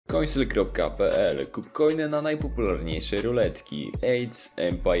Coinsel.pl. Kup coiny na najpopularniejsze ruletki, AIDS,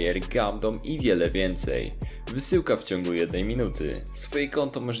 Empire, Gambdom i wiele więcej. Wysyłka w ciągu 1 minuty. Swoje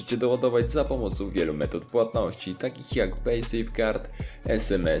konto możecie doładować za pomocą wielu metod płatności, takich jak PaySafeCard,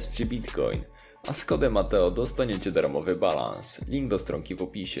 SMS czy Bitcoin. A z kodem MATHEO dostaniecie darmowy balans. Link do stronki w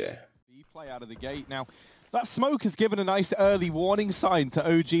opisie. That smoke has given a nice early warning sign to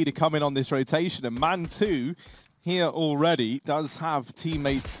OG to come in on this rotation, and Mantuu here already does have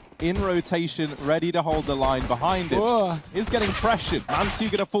teammates in rotation ready to hold the line behind him. Whoa. Is getting pressured.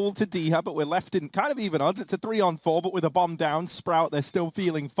 Mantuu going to fall to Dycha, but we're left in kind of even odds. It's a 3-on-4, but with a bomb down, Sprout, they're still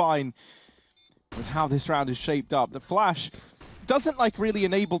feeling fine with how this round is shaped up. The flash doesn't really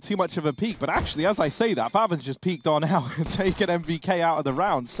enable too much of a peek, but actually, as I say that, Favin's just peeked on out and taken MVK out of the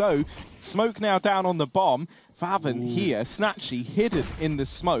round. So, smoke now down on the bomb. Favin here, Snatchie hidden in the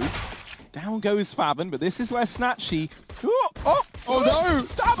smoke. Down goes Favin, but this is where Snatchie... Oh no!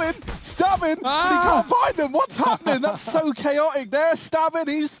 Stabbing! Ah! But he can't find them! What's happening? That's so chaotic there.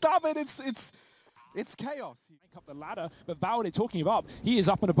 He's stabbing. It's chaos. Up the ladder, but Valde talking about he is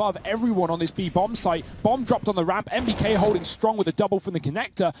up and above everyone on this B bomb site. Bomb dropped on the ramp. MBK holding strong with a double from the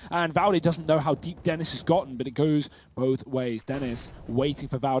connector, and Valde doesn't know how deep Dennis has gotten, but it goes both ways. Dennis waiting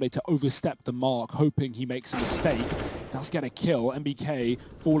for Valde to overstep the mark, hoping he makes a mistake. Does get a kill. MBK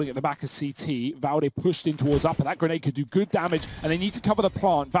falling at the back of CT. Valde pushed in towards upper. That grenade could do good damage, and they need to cover the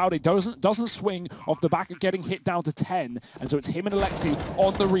plant. Valde doesn't swing off the back of getting hit down to 10, and so it's him and Alexi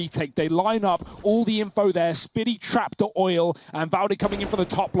on the retake. They line up all the info there. Spitty trapped to oil, and Valde coming in from the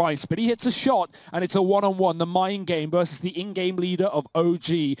top line. Spitty hits a shot, and it's a one-on-one. The mind game versus the in-game leader of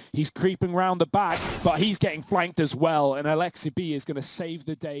OG. He's creeping around the back, but he's getting flanked as well, and Alexi B is going to save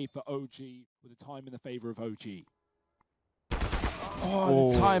the day for OG with a time in the favor of OG.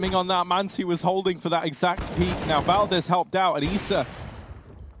 Oh, the timing on that. Mantuu was holding for that exact peak. Now Valdez helped out, and Issa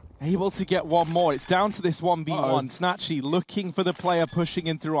able to get one more. It's down to this 1v1. Snatchie looking for the player pushing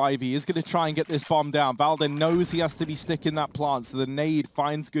in through Ivy. Is going to try and get this bomb down. Valde knows he has to be sticking that plant, so the nade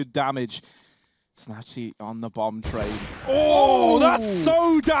finds good damage. Snatchie on the bomb train. Oh, that's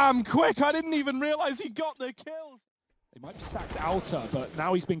so damn quick. I didn't even realize he got the kills. They might be stacked outer, but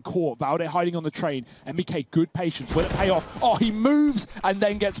now he's been caught. Valde hiding on the train. MBK, good patience. Will it pay off? Oh, he moves and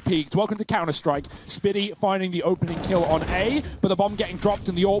then gets peeked. Welcome to Counter-Strike. Spitty finding the opening kill on A, but the bomb getting dropped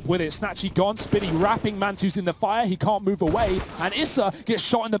and the AWP with it. Snatchie gone. Spitty wrapping Mantuu's in the fire. He can't move away. And Issa gets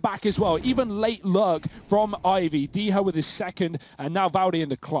shot in the back as well. Even late lurk from Ivy. Dycha with his second, and now Valde in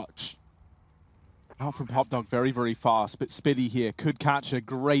the clutch. Out from Popdog very, very fast, but Spitty here could catch a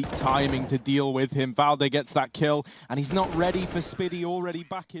great timing to deal with him. Valde gets that kill, and he's not ready for Spitty, already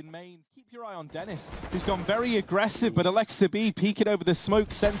back in main. Keep your eye on Dennis, who's gone very aggressive, but Alexa B peeking over the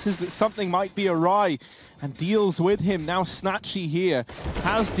smoke, senses that something might be awry, and deals with him. Now Snatchie here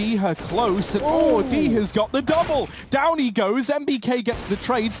has Dycha close, and Dycha's got the double. Down he goes, MBK gets the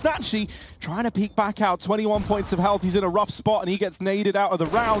trade. Snatchie trying to peek back out, 21 points of health. He's in a rough spot, and he gets naded out of the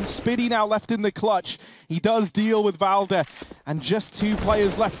round. Spitty now left in the clutch. He does deal with Valde, and just 2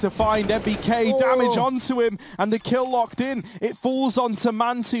 players left to find. MBK damage onto him, and the kill locked in. It falls onto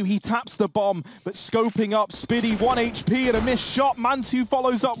Mantuu. He taps the bomb, but scoping up Spitty, 1 HP and a missed shot. Mantuu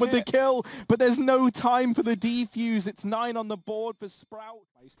follows up with the kill, but there's no time for the defuse. It's 9 on the board for Sprout.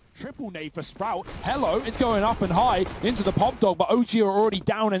 Triple nade for Sprout. Hello, it's going up and high into the pop dog, but OG are already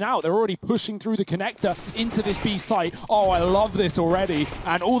down and out. They're already pushing through the connector into this B site. Oh, I love this already.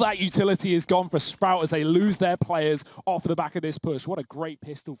 And all that utility is gone for Sprout as they lose their players off the back of this push. What a great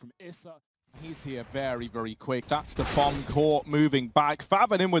pistol from Issa. He's here very, very quick. That's the bomb court moving back.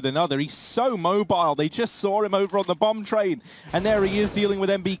 Favin in with another. He's so mobile. They just saw him over on the bomb train. And there he is dealing with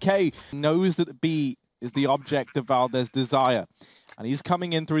MBK. Knows that the B is the object of Valdez's desire. And he's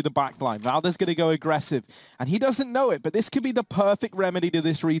coming in through the back line. Valdez's going to go aggressive. And he doesn't know it, but this could be the perfect remedy to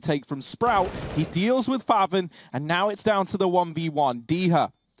this retake from Sprout. He deals with Favin, and now it's down to the 1v1.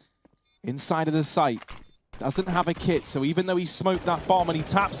 Dycha inside of the site. Doesn't have a kit, so even though he smoked that bomb and he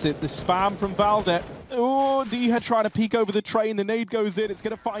taps it, the spam from Valde. Oh, Dycha trying to peek over the train. The nade goes in. It's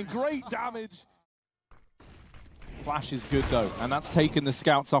going to find great damage. Flash is good though, and that's taken the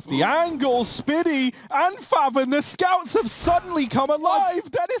scouts off the angle. Spitty and Favin, the scouts have suddenly come alive.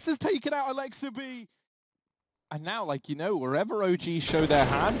 Dennis has taken out Alexa B. And now, wherever OG show their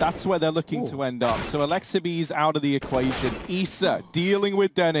hand, that's where they're looking to end up. So Alexa B's out of the equation. Issa dealing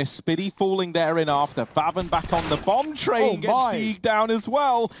with Dennis. Spitty falling there in after. Favin back on the bomb train, gets Deeg down as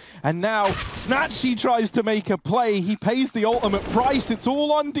well. And now Snatchie tries to make a play. He pays the ultimate price. It's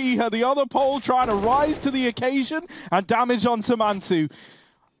all on Dycha. The other pole trying to rise to the occasion and damage onto Mantuu.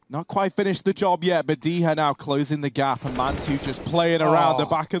 Not quite finished the job yet, but Dycha now closing the gap, and Mantuu just playing around the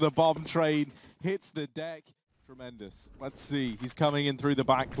back of the bomb train. Hits the deck. Tremendous. Let's see. He's coming in through the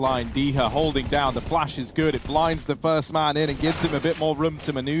back line. Dycha holding down. The flash is good. It blinds the first man in and gives him a bit more room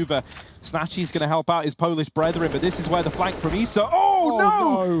to maneuver. Snatchie's going to help out his Polish brethren, but this is where the flank from Isa. Oh,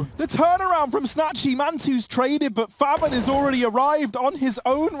 no! The turnaround from Snatchie. Mantoo's traded, but Faven has already arrived on his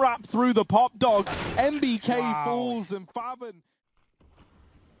own wrap through the pop dog. MBK falls, and Faven...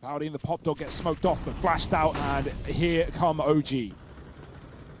 Valdi and the pop dog gets smoked off, but flashed out, and here come OG.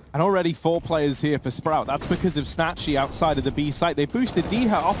 And already 4 players here for Sprout. That's because of Snatchie outside of the B site. They boosted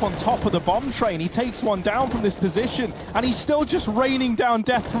Dycha up on top of the bomb train. He takes one down from this position, and he's still just raining down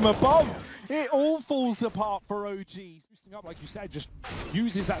death from above. It all falls apart for OG. Boosting up, like you said, just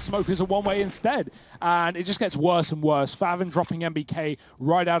uses that smoke as a one-way instead. And it just gets worse and worse. Faven dropping MBK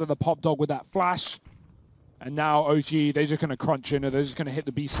right out of the pop dog with that flash. And now OG, they're just going to crunch in, or they're just going to hit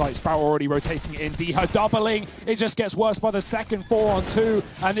the B site. Sprout already rotating in. Dycha doubling. It just gets worse by the second.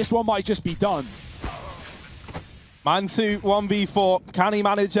 4-on-2. And this one might just be done. Mantuu 1v4. Can he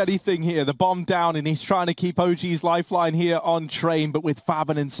manage anything here? The bomb down, and he's trying to keep OG's lifeline here on train. But with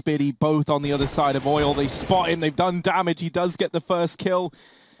Faven and Spiddy both on the other side of oil, they spot him. They've done damage. He does get the first kill.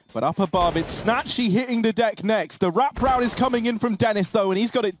 But up above, it's Snatchie hitting the deck next. The wraparound is coming in from Dennis, though, and he's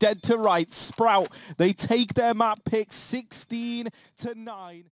got it dead to right. Sprout, they take their map pick 16-9.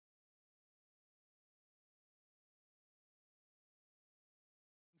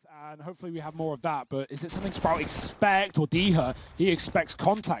 And hopefully we have more of that, but is it something Sprout expect, or Dycha? He expects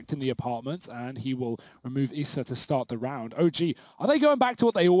Kontakt in the apartment, and he will remove Isa to start the round. OG, are they going back to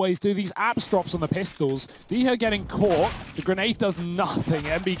what they always do? These apps drops on the pistols. Dycha getting caught. The grenade does nothing.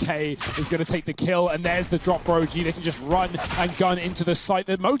 MBK is going to take the kill, and there's the drop for OG. They can just run and gun into the site.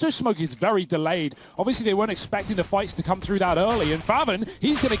 The motor smoke is very delayed. Obviously, they weren't expecting the fights to come through that early, and Faven,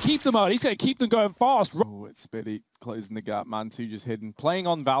 he's going to keep them early. He's going to keep them going fast. Oh, it's Spiddy closing the gap. Mantuu just hidden. Playing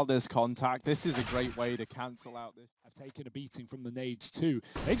on Valdez Contact. This is a great way to cancel out this. I've taken a beating from the nades too.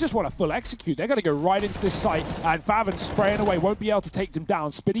 They just want to full execute. They're going to go right into this site, and Faven spraying away, won't be able to take them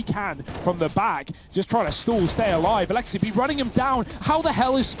down. Spiddy can from the back, just trying to stall, stay alive. Alexibi running him down. How the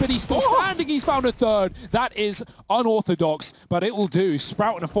hell is Spiddy still standing? He's found a third. That is unorthodox, but it will do.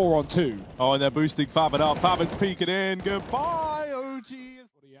 Sprout in a 4-on-2. Oh, and they're boosting Faven up. Faven's peeking in. Goodbye, OG.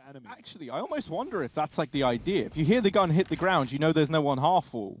 Actually, I almost wonder if that's like the idea. If you hear the gun hit the ground, you know there's no one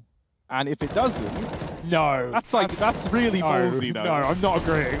half wall. And if it doesn't, no. That's really ballsy, though. No, I'm not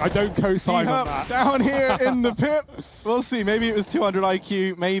agreeing. I don't co-sign on that. Down here in the pit. We'll see. Maybe it was 200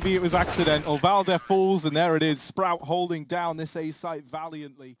 IQ. Maybe it was accidental. Valde falls, and there it is. Sprout holding down this A site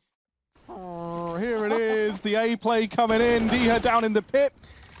valiantly. Oh, here it is. The A play coming in. Dycha down in the pit.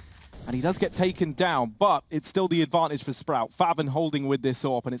 And he does get taken down, but it's still the advantage for Sprout. Faven holding with this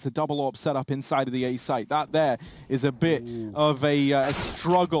AWP, and it's a double AWP setup inside of the A site. That there is a bit of a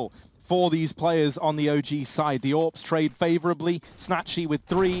struggle for these players on the OG side. The AWPs trade favorably. Snatchie with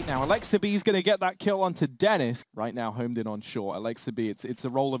 3. Now Alexibi is going to get that kill onto Dennis. Right now homed in on short. Alexibi, it's a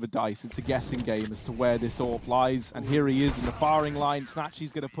roll of a dice. It's a guessing game as to where this AWP lies. And here he is in the firing line.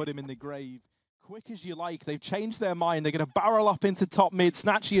 Snatchie's going to put him in the grave. Quick as you like. They've changed their mind. They're going to barrel up into top mid.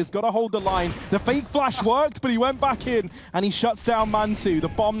 Snatchie has got to hold the line. The fake flash worked, but he went back in, and he shuts down Mantuu. The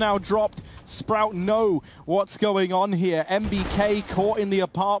bomb now dropped. Sprout know what's going on here. MBK caught in the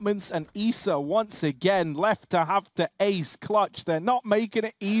apartments, and Isa once again left to have to ace clutch. They're not making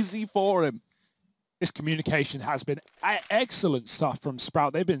it easy for him. This communication has been excellent stuff from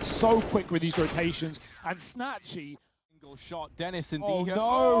Sprout. They've been so quick with these rotations, and Snatchie... Shot, Dennis and Oh, Dycha. no!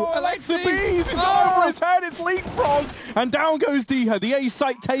 Oh, Alexibi! It's over his head, it's leapfrog! And down goes Dycha, the A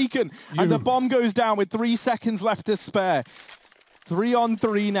site taken, and the bomb goes down with 3 seconds left to spare.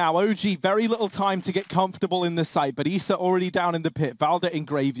 3-on-3 now. OG, very little time to get comfortable in the site, but Isa already down in the pit. Valde in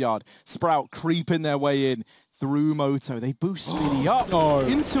graveyard. Sprout creeping their way in through Moto. They boost Spiddy up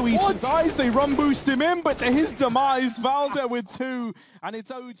into Isa's eyes. They run boost him in, but to his demise, Valde with 2, and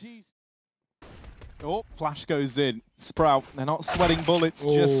it's OG's. Oh, flash goes in. Sprout, they're not sweating bullets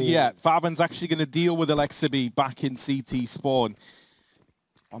just yet. Faven's actually going to deal with Alexibi back in CT spawn.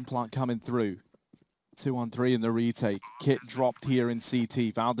 One plant coming through. 2-on-3 in the retake. Kit dropped here in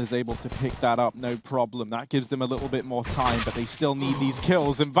CT. Valde's able to pick that up, no problem. That gives them a little bit more time, but they still need these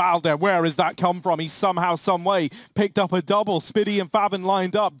kills. And Valde, where has that come from? He somehow, some way, picked up a double. Spiddy and Faven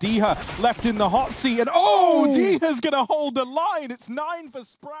lined up. Dycha left in the hot seat, and Dycha's going to hold the line. It's 9 for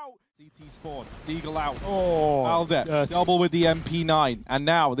Sprout. CT spawn, Eagle out. Oh, Valde, double with the MP9. And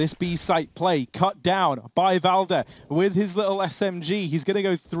now this B site play cut down by Valde with his little SMG. He's going to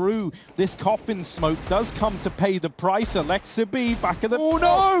go through this coffin smoke. Does come to pay the price. Alexa B back at the... Oh,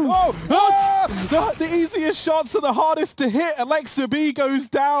 no! Oh, what? The easiest shots are the hardest to hit. Alexa B goes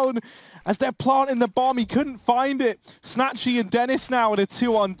down. As they're planting the bomb, he couldn't find it. Snatchie and Dennis now in a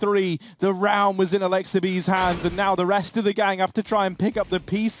 2-on-3. The round was in Alexa B's hands, and now the rest of the gang have to try and pick up the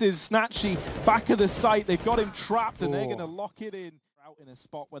pieces. Snatchie back of the site. They've got him trapped, and they're going to lock it in. Out in a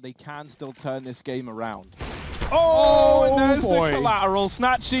spot where they can still turn this game around. Oh, and there's the collateral.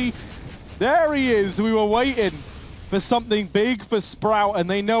 Snatchie, there he is. We were waiting for something big for Sprout, and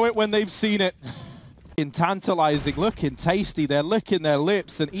they know it when they've seen it. Tantalizing, looking tasty, they're licking their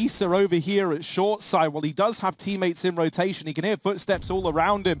lips, and Issa over here at short side, well, he does have teammates in rotation, he can hear footsteps all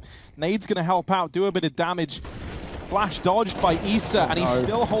around him. Nade's gonna help out, do a bit of damage. Flash dodged by Issa, and he's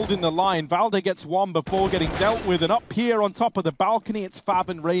still holding the line. Valde gets one before getting dealt with, and up here on top of the balcony, it's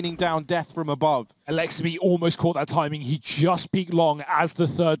Faven raining down death from above. Alexa B almost caught that timing. He just peeked long as the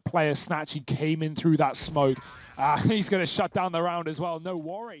third player, Snatchie, came in through that smoke. He's gonna shut down the round as well, no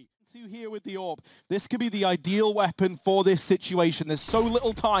worry. Here with the AWP. This could be the ideal weapon for this situation. There's so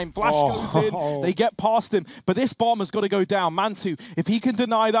little time. Flash goes in. They get past him. But this bomb has got to go down. Mantuu, if he can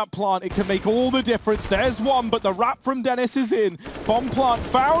deny that plant, it can make all the difference. There's one, but the wrap from Dennis is in. Bomb plant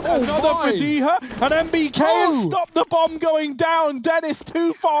found. Another for Dycha. And MBK has stopped the bomb going down. Dennis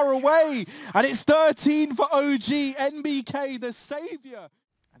too far away. And it's 13 for OG. MBK, the savior.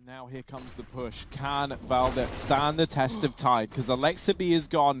 And now here comes the push. Can Valde stand the test of time? Because Alexa B is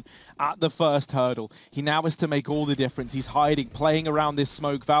gone at the first hurdle. He now has to make all the difference. He's hiding, playing around this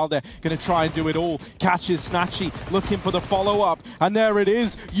smoke. Valde going to try and do it all. Catches Snatchie, looking for the follow-up. And there it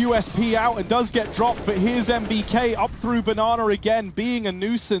is. USP out and does get dropped. But here's MBK up through Banana again, being a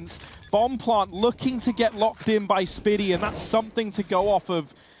nuisance. Bomb plant looking to get locked in by Spiddy, and that's something to go off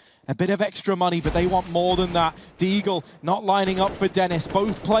of. A bit of extra money, but they want more than that. Deagle not lining up for Dennis.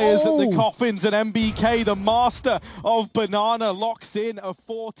 Both players at the coffins, and MBK, the master of Banana, locks in a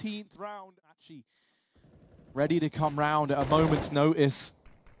 14th round. Actually, ready to come round at a moment's notice.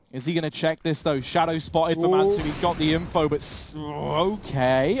 Is he going to check this, though? Shadow spotted for Mantuu. He's got the info, but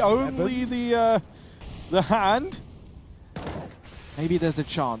okay. Only the hand. Maybe there's a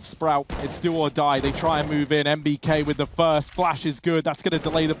chance. Sprout, it's do or die. They try and move in. MBK with the first. Flash is good. That's going to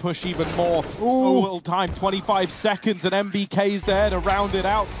delay the push even more. So little time, 25 seconds, and MBK's there to round it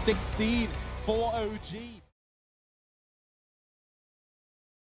out. 16 for OG.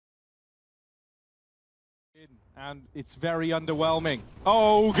 And it's very underwhelming.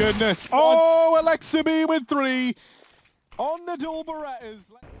 Oh, goodness. Oh, Alexa B with 3 on the dual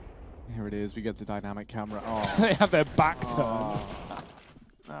Berettas. Here it is. We get the dynamic camera. Oh. They have their back turned.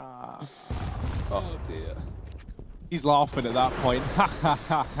 Oh dear. He's laughing at that point. Ha ha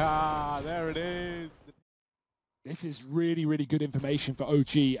ha ha. There it is. This is really, really good information for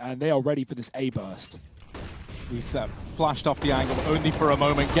OG, and they are ready for this A burst. He's flashed off the angle, only for a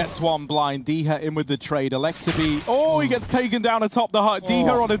moment. Gets one blind. Dycha in with the trade. Alexa B. Oh, he gets taken down atop the hut.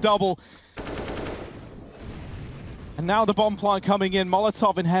 Dycha on a double. And now the bomb plant coming in.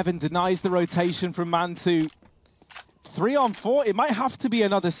 Molotov in heaven denies the rotation from Mantuu. 3-on-4, it might have to be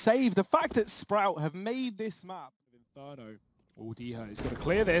another save. The fact that Sprout have made this map. Inferno. Oh, Dycha is going to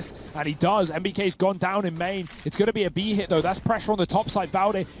clear this, and he does. MBK's gone down in main. It's going to be a B hit, though. That's pressure on the top side.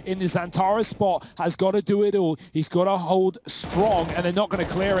 Valde in the Xantara spot has got to do it all. He's got to hold strong, and they're not going to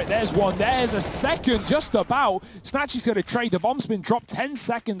clear it. There's one. There's a second, just about. Snatchie's going to trade. The bomb's been dropped 10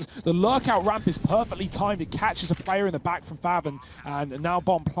 seconds. The lurkout ramp is perfectly timed. It catches a player in the back from Faven, and now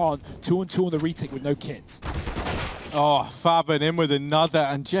bomb plant 2-on-2 on the retake with no kit. Oh, Faven in with another,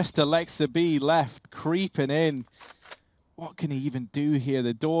 and just Alexa B left, creeping in. What can he even do here?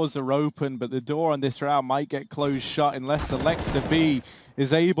 The doors are open, but the door on this round might get closed shut unless Alexa B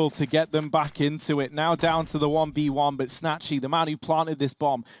is able to get them back into it. Now down to the 1v1, but Snatchie, the man who planted this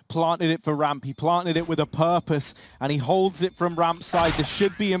bomb, planted it for ramp. He planted it with a purpose, and he holds it from ramp side. This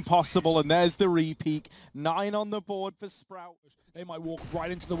should be impossible, and there's the repeat. 9 on the board for Sprout. They might walk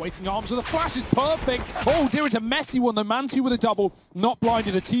right into the waiting arms, so the flash is perfect. Oh dear, it's a messy one. The Mantuu with a double, not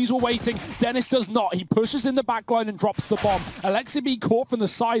blinded. The T's were waiting. Dennis does not. He pushes in the backline and drops the bomb. Alexa B caught from the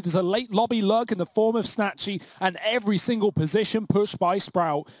side. There's a late lobby lurk in the form of Snatchie, and every single position pushed by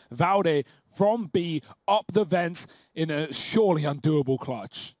Sprout. Valde from B up the vents in a surely undoable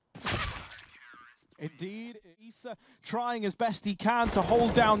clutch. Indeed, Issa trying as best he can to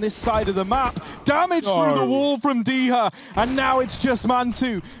hold down this side of the map. Damage through the wall from Dycha, and now it's just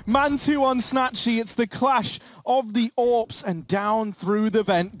Mantuu. Mantuu on Snatchie, it's the clash of the AWPs, and down through the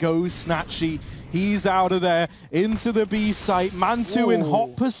vent goes Snatchie. He's out of there, into the B site. Mantuu in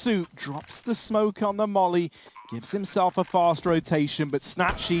hot pursuit, drops the smoke on the molly, gives himself a fast rotation, but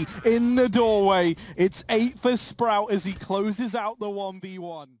Snatchie in the doorway. It's 8 for Sprout as he closes out the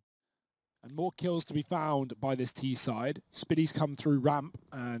 1v1. And more kills to be found by this T side. Spiddy's come through ramp,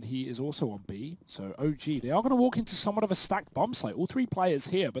 and he is also on B. So OG, they are going to walk into somewhat of a stacked bomb site. All 3 players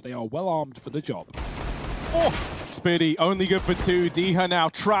here, but they are well armed for the job. Oh, Spiddy only good for 2. Dycha now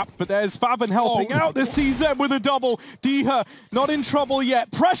trapped, but there's Favon helping out the CZ with a double. Dycha not in trouble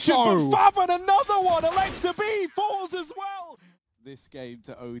yet. Pressure from Favon, another one. Alexa B falls as well. This game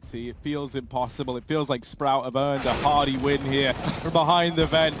to OT, it feels impossible. It feels like Sprout have earned a hearty win here from behind the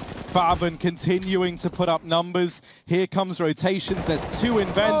vent. Favon continuing to put up numbers. Here comes rotations. There's 2 in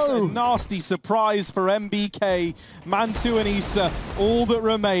vents. A nasty surprise for MBK. Mantuu and Issa, all that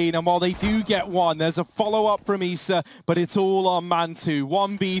remain. And while they do get 1, there's a follow-up from Issa, but it's all on Mantuu.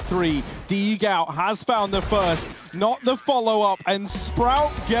 1v3. Degout has found the first, not the follow-up. And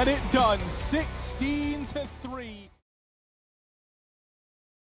Sprout get it done. 16